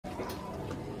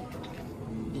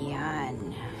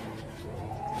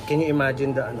Can you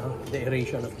imagine the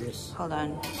aeration of this? Hold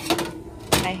on.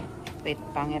 Ay, wait,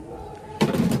 pangit.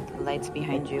 The light's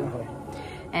behind you.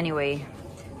 Anyway,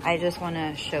 I just want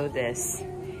to show this.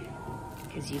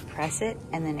 Because you press it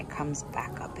and then it comes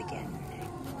back up again.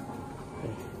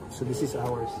 Okay. So this is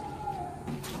ours.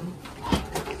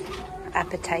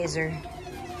 Appetizer.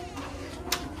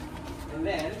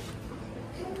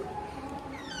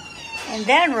 And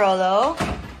then Rolo.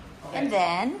 Okay. And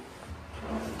then.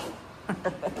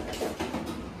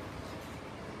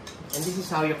 And this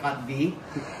is how you cut the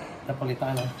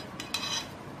Napoletana.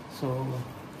 So,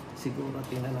 siguro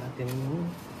tingnan natin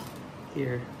yung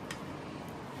here.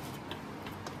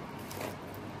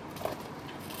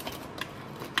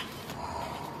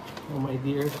 Oh my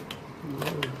dear.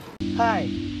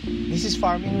 Hi, this is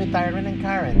Farming with Tyron and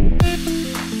Karen.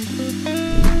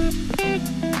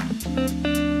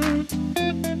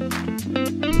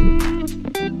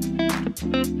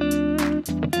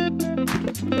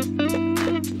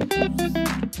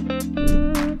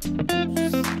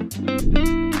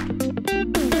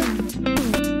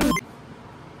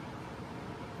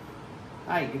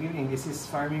 Hi, good evening. This is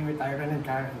Farming with Tyron and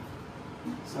Karen.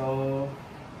 So,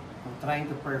 I'm trying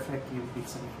to perfect yung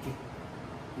pizza making,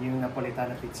 yung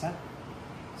Napoletana pizza.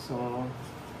 So,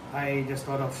 I just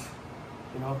thought of,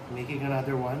 making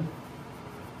another one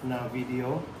na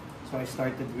video. So, I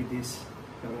started with this.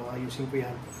 Pero ayusin ko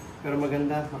yan. Pero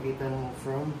maganda, makita mo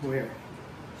from where.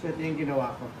 So, ito yung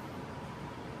ginawa ko.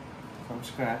 From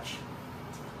scratch.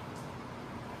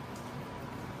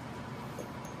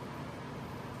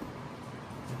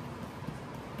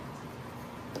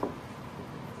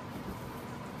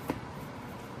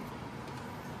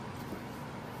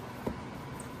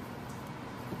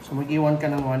 So, mag-iwan ka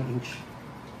ng 1 inch.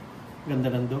 Ganda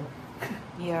lang do.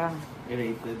 Yeah.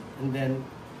 Aerated. And then,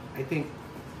 I think,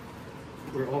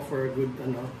 we're off for a good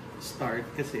start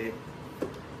kasi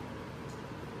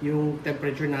yung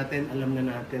temperature natin, alam na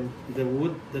natin. The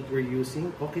wood that we're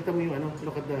using. Oh, kita mo yung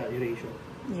look at the aeration.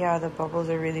 Yeah, the bubbles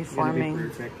are really forming.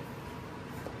 It's gonna be perfect.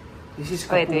 This is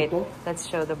Caputo. Wait. Let's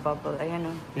show the bubble. Ayan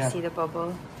o. Yeah. See the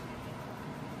bubble?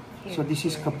 Here, so, this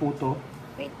is Caputo.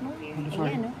 Wait, move here.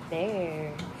 Ayan,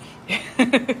 there.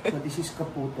 So, this is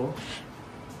Caputo.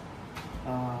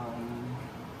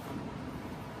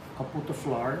 Caputo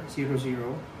flour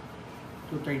 00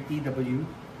 230W.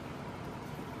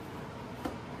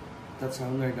 That's how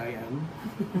nerd I am.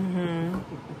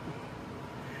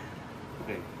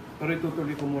 Okay. Pero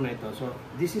itutuloy ko muna ito. So,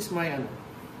 this is my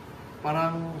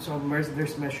so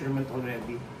there's measurement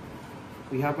already.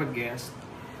 We have a guest.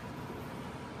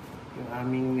 Yung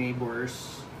aming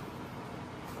neighbors.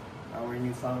 Our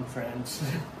newfound friends.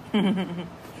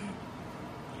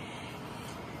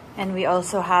 And we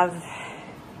also have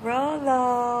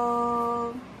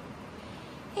Rolo.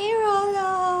 Hey,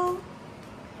 Rolo.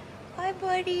 Hi,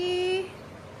 buddy.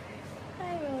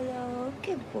 Hi, Rolo.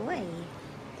 Good boy.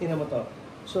 Tingnan mo to.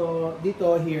 So,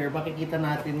 dito, here, makikita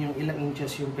natin yung ilang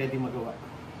inches yung pwede magawa.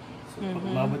 So, pag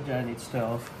umabot dyan, it's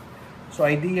 12. So,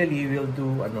 ideally, we'll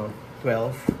do,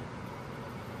 12.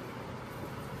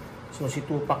 So, si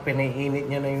Tupac,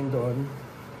 pinainit niya na yun doon.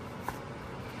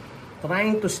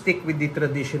 Trying to stick with the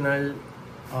traditional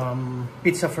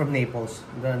pizza from Naples,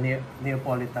 the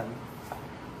Neapolitan.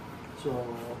 So,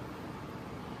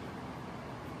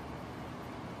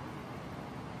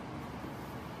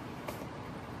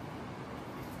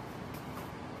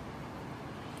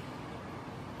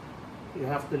 you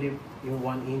have to leave yung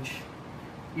 1 inch.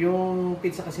 Yung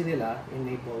pizza kasi nila in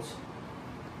Naples,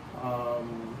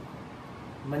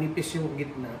 manipis yung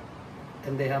gitna,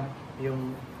 and they have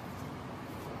yung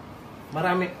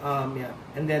marami, yeah.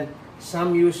 And then,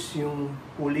 some use yung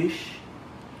Polish.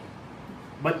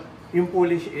 But, yung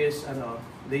Polish is,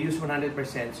 they use 100%.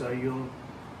 So, yung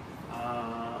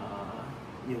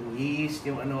yeast,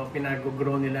 yung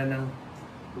pinag-grow nila ng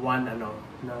one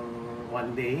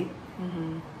day.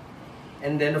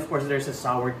 And then, of course, there's a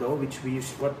sourdough, which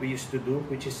what we used to do,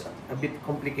 which is a bit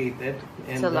complicated.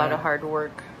 And, it's a lot of hard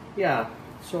work. Yeah.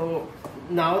 So,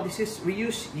 now, we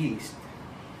use yeast.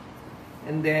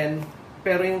 And then,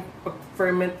 pero yung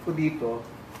pag-ferment ko dito,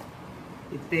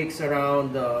 it takes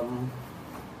around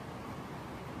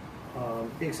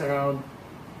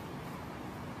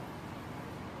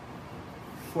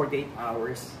 48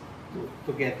 hours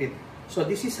to get it. So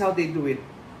this is how they do it.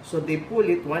 So they pull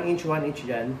it 1 inch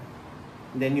dyan.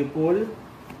 Then you pull.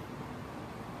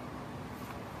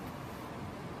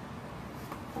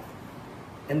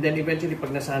 And then eventually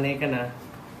pag nasanay ka na,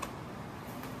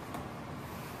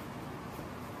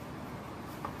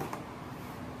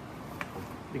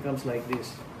 becomes like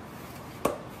this.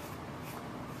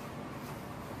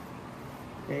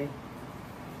 Okay.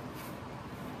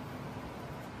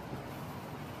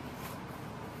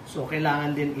 So,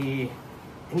 kailangan din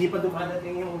hindi pa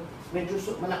dumadating yung, medyo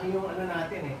malaki yung ano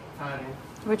natin eh.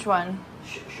 Which one?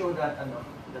 Show that,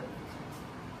 that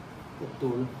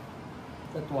tool.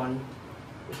 That one.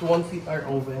 It won't fit our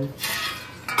oven.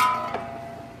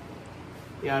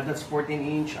 Yeah, that's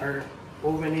 14-inch. Our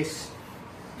oven is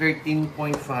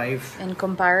 13.5. In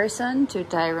comparison to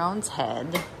Tyrone's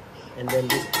head. And then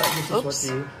this is what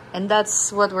you... And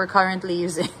that's what we're currently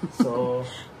using. So,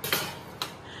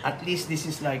 at least this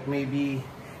is like maybe...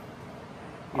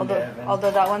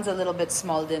 Although that one's a little bit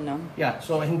small din, no? Yeah,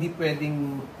 so hindi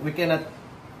pwedeng... We cannot...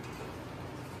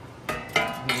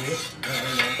 do it.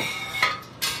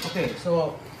 Okay,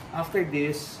 so after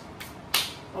this...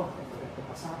 Oh, ito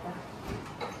pasata.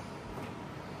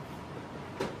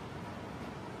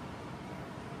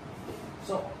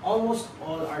 So almost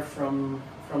all are from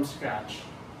scratch.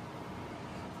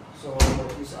 So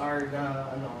these are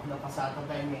the pasata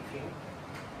that I'm making.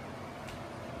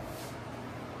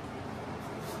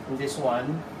 And this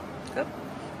one. Good.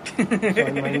 So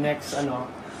in my next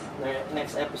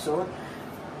next episode.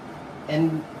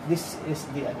 And this is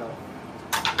the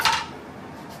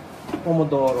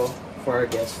pomodoro for our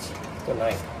guests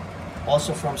tonight.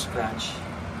 Also from scratch.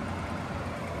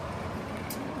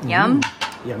 Yum.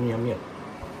 Yum, yum, yum.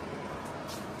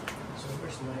 So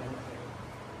where's my...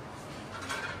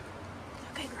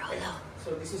 Okay, girl.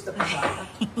 So this is the pasata.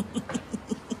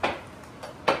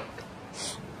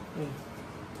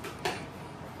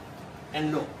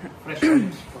 And look, fresh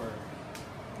olives for...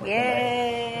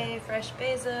 Yay! Fresh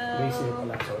basil. Basil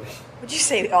pala, sorry. Would you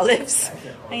say olives?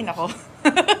 Ay, nako.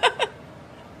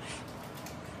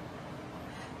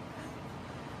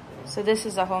 So this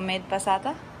is a homemade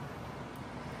pasata?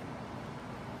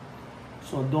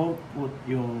 So don't put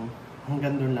yung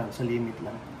hanggang doon lang, sa limit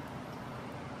lang.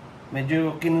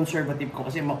 Medyo kinonservative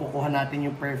ko kasi makukuha natin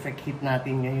yung perfect heat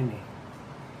natin ngayon eh.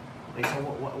 Okay, so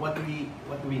what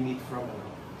do we need from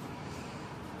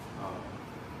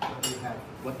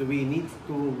what do we need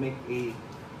to make a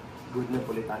good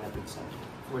Napoletana pizza?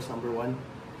 First, number one,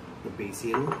 the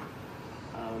basil.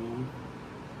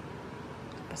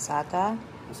 Pasata.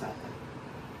 Pasata.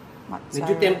 Mozzarella.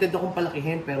 Medyo tempted akong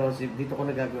palakihin pero dito ko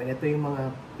nagagawin. Ito yung mga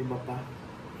iba pa.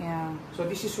 Yeah. So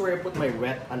this is where I put my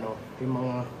wet, yung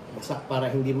mga basak para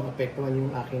hindi maapektuhan yung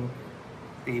aking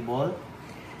table.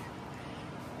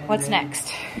 And What's then, next?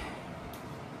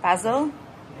 Basil?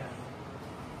 Yeah.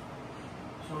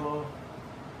 So,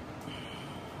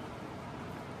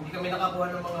 hindi kami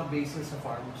nakakuha ng mga basil sa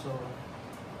farm. So,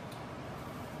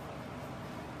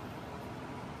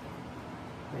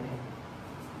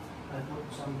 I'll put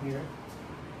some here.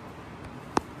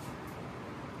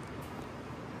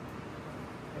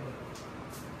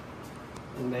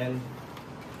 And then,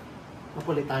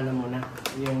 Napoletana muna.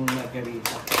 Yung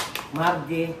margarita.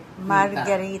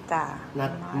 Margarita.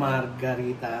 Not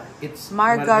margarita. It's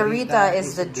Margarita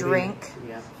is the drink.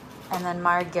 Yeah. And then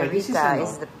But this margarita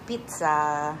is is the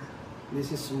pizza.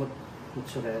 This is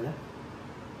mozzarella.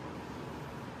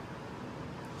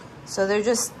 So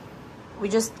we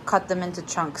just cut them into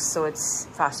chunks so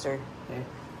it's faster. Okay.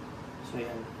 So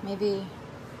yan. Maybe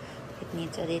it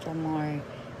needs a little more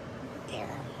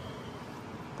there.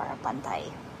 Para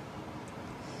pantay.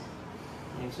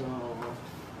 Okay, so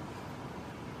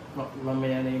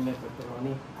mamaya na yung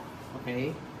pepperoni.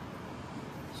 Okay.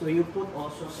 So you put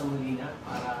also some lina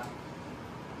para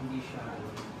hindi siya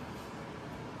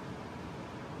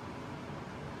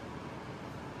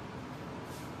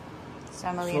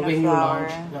Semolina so when you flour.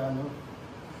 launch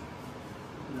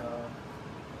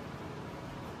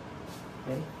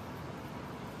okay.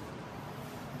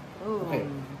 Ooh. Okay.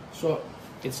 So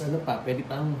it's pwede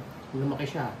pang lumaki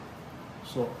siya.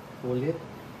 So ulit.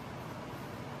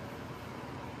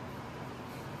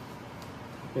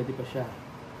 Pwede pa siya.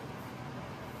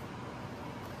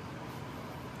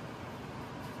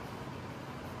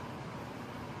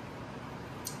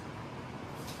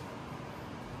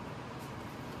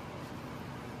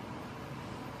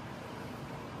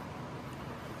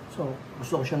 So,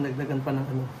 gusto ko siyang dagdagan pa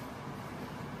ng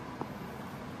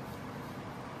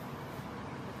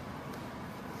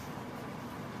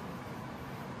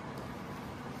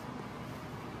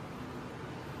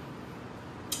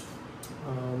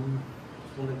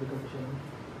kung dagdagan pa siya,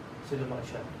 sila ba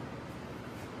siya?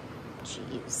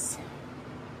 Cheese.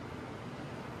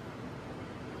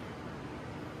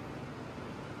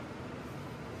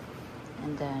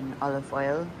 And then olive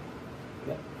oil.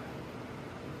 Yeah.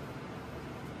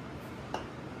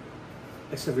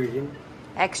 Extra virgin.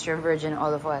 Extra virgin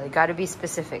olive oil. You gotta be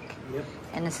specific. Yep.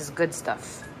 And this is good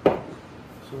stuff.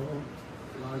 So,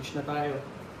 Lunch na tayo.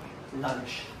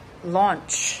 Lunch.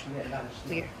 Lunch. Yeah, lunch.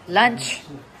 Lunch.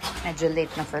 Medyo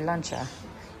late na for lunch, ah.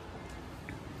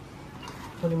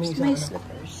 My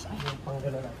slippers.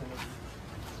 Panggala natin.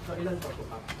 So, ilan pa ito,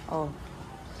 Papa? Oh.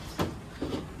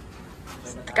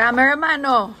 Cameraman,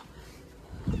 oh.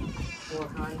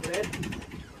 400.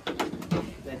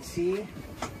 Let's see.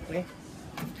 Okay.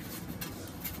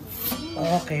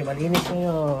 Okay, malinis na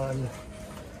yun.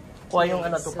 Kuha yung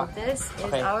ano to, So pa. this is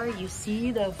Okay. our, you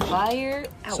see the fire?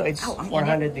 Ow, So it's ow, ang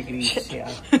 400 init. degrees, yeah,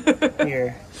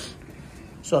 here.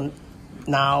 So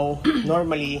now,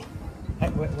 normally,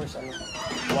 where's ano?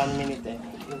 1 minute eh.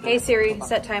 Hey Siri,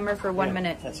 set timer for 1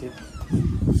 minute. That's it.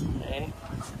 Okay.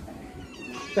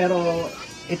 Pero,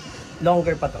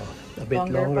 longer pa to. A bit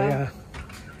Longer longer, pa? yeah.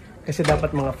 Kasi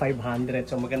dapat mga 500.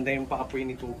 So maganda yung pakapoy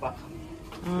ni Tupac.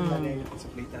 Sa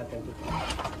plate natin, Tupac.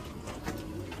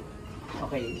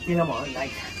 Okay, tingnan mo,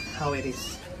 like how it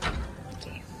is.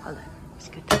 Okay, hold on. Let's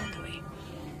get that out the way.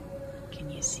 Can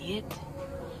you see it?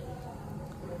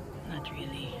 Not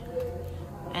really.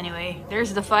 Anyway,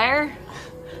 there's the fire.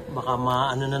 Baka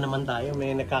maano na naman tayo,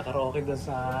 may nagkakaraoke doon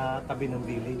sa tabi ng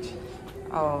village.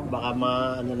 Oh. Baka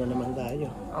maano na naman tayo.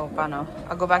 Oh, paano?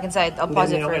 I'll go back inside. I'll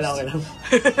pause it Okay first. lang, okay lang.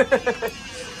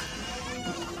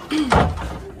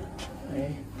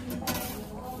 Okay.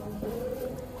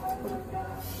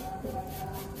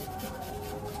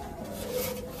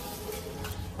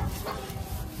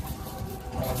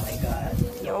 Oh my God.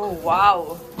 Yo,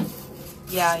 wow.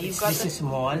 Yeah, you got This is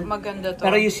small. maganda to.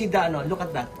 Pero you see the ano, look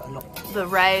at that. Look. The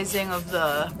rising of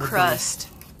the crust.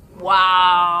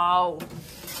 Wow.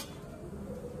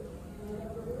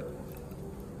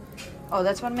 Oh,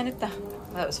 that's 1 minute. That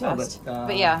was No, fast. but,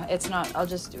 But yeah, it's not. I'll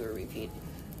just do a repeat.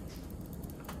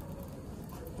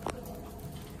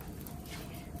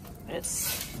 But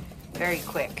it's very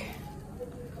quick.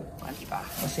 Konti pa.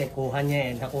 Kasi kuha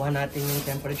niya eh. Nakuha natin yung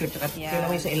temperature. Tsaka Yeah.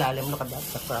 kailangan yung sa ilalim. Look at that.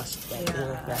 The crust.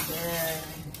 Yeah.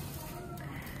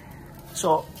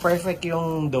 So, perfect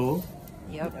yung dough.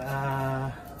 Yep.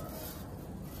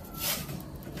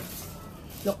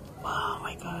 Look. Oh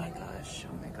my God. Gosh.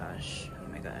 Oh my gosh. Oh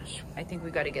my gosh. I think we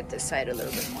got to get this side a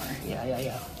little bit more. Yeah.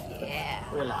 Yeah.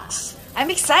 Relax. I'm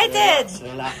excited.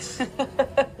 Relax.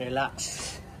 Relax.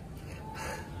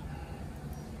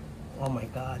 Oh my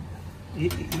God.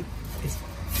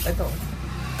 Ito.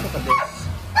 Look at this.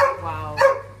 Wow.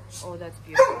 Oh, that's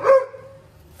beautiful.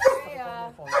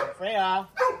 Freya.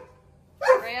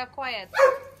 Freya, quiet.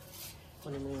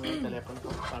 Kunin mo yung telephone ko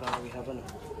para we have ano.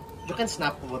 You can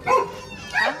snap po ito.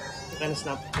 Huh? You can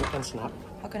snap.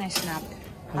 How can I snap?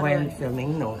 How When do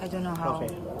filming, no. I don't know how. Okay.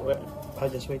 I'll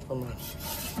just wait for mine.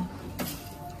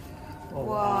 Oh,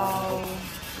 Wow.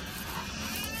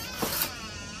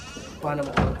 Paano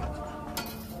mo?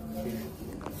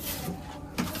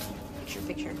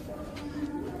 Picture.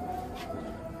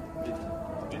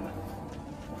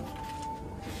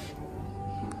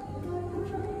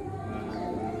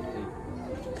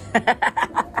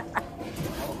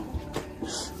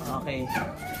 Okay.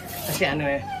 Kasi ano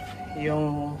eh,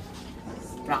 yung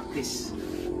practice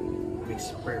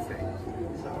makes perfect.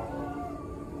 So,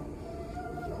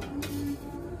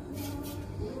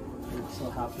 I'm so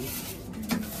happy.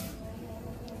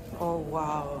 Oh,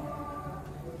 wow.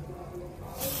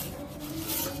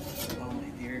 Oh my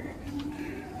dear.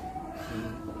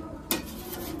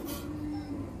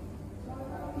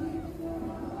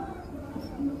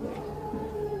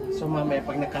 So mamaya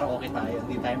pag nagkaraoke tayo,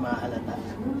 hindi tayo mahalata.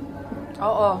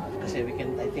 Oo. Kasi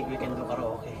I think we can do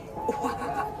karaoke.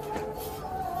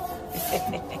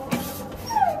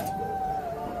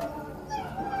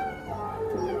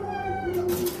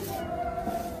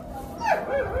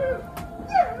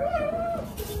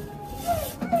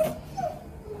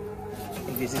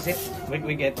 This is it.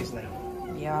 We get this now.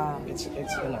 Yeah. It's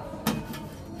enough.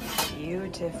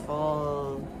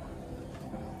 Beautiful.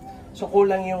 So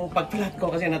kulang yung pagpilat ko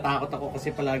kasi natakot ako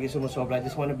kasi palagi sumusobra. I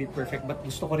just wanna be perfect but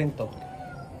gusto ko rin to.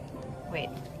 Wait,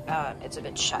 it's a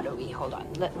bit shadowy. Hold on.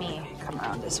 Let me come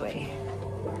around this way.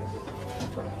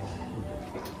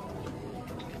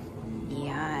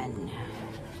 Yan.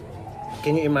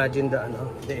 Can you imagine the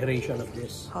aeration of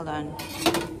this? Hold on.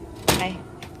 Ay,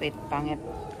 wait, pangit.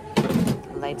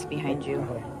 The light's behind you.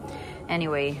 Okay.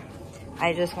 Anyway,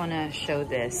 I just want to show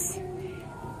this.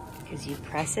 Because you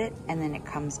press it and then it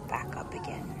comes back up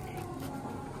again.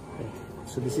 Okay.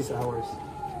 So this is ours.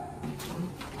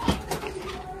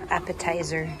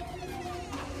 Appetizer.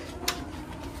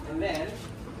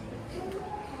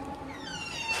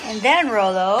 And then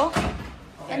Rolo.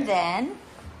 Okay. And then.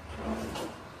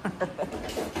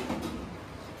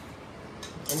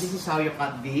 And this is how you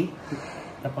cut the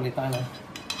Napoletana.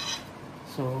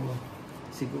 So,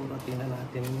 siguro tingnan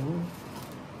natin yung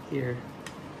here.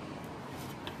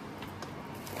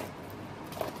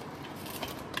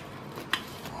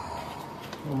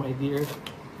 Oh my dear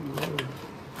Lord.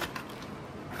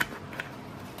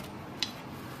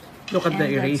 Look at the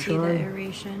aeration. Let's see the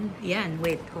aeration. Yeah, and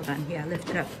wait, hold on. Yeah, lift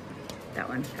it up.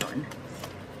 That one, that one.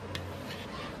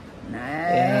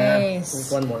 Nice.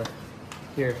 Yeah, one more.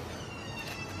 Here.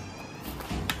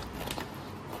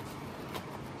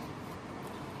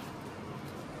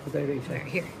 The aeration.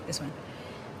 Here, this one.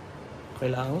 Okay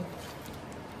lang.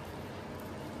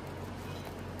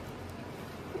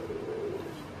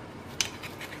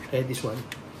 Okay, this one.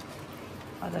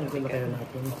 Oh, that'll be Kaya good.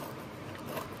 natin.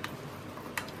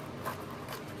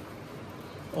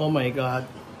 Oh my God.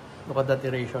 Look at that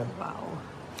aeration. Wow.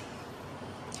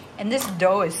 And this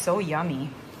dough is so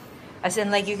yummy. As in,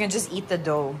 like, you can just eat the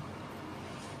dough.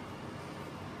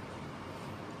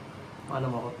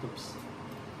 Paano mo ako, Toops?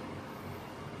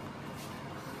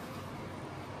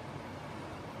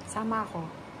 Sama ako.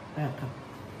 Ayan ka.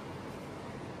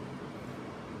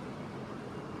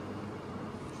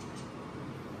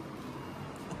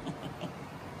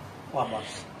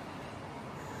 Wabas.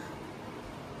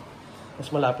 Mas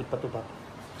malapit pa ito ba?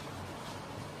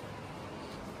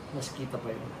 Mas kita pa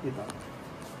yun. Dito.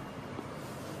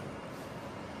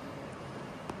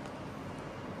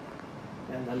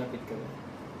 Yan, lalapit ka na.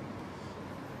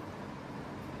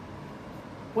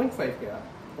 0.5 kaya?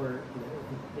 Or,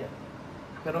 yeah.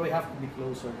 Pero we have to be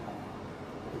closer.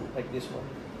 Like this one.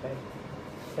 Okay?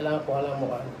 Kailangan po alam mo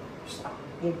ka. Stop.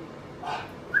 Good.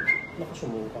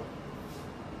 Nakasumo ka.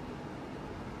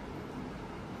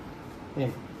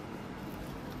 Yan.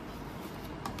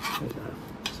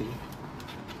 See.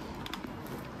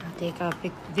 I'll take a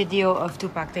video of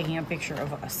Tupac taking a picture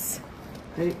of us.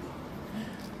 Hey.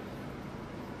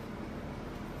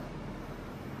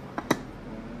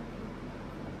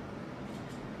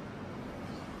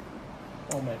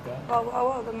 Oh my God. Wow, wow,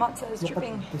 wow, the matzo is Look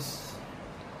dripping. at this.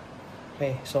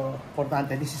 Okay, so,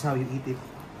 importante, this is how you eat it.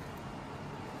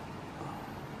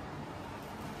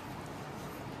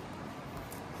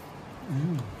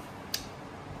 Mmm.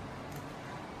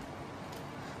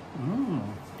 Mmm.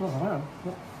 Masarap.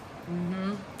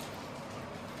 Mm-hmm.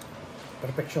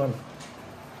 Perfection.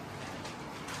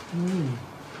 Mmm.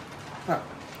 Ah.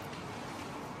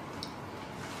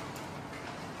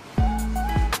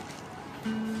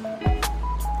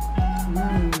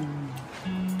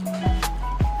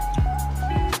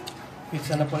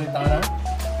 Pizza Napoletana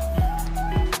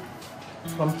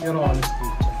from Pure Honesty.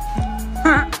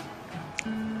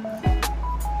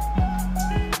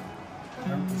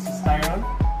 This is Tyron,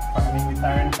 farming with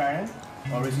Tyron Karen.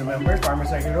 Always remember,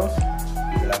 farmers are heroes.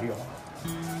 We love you all.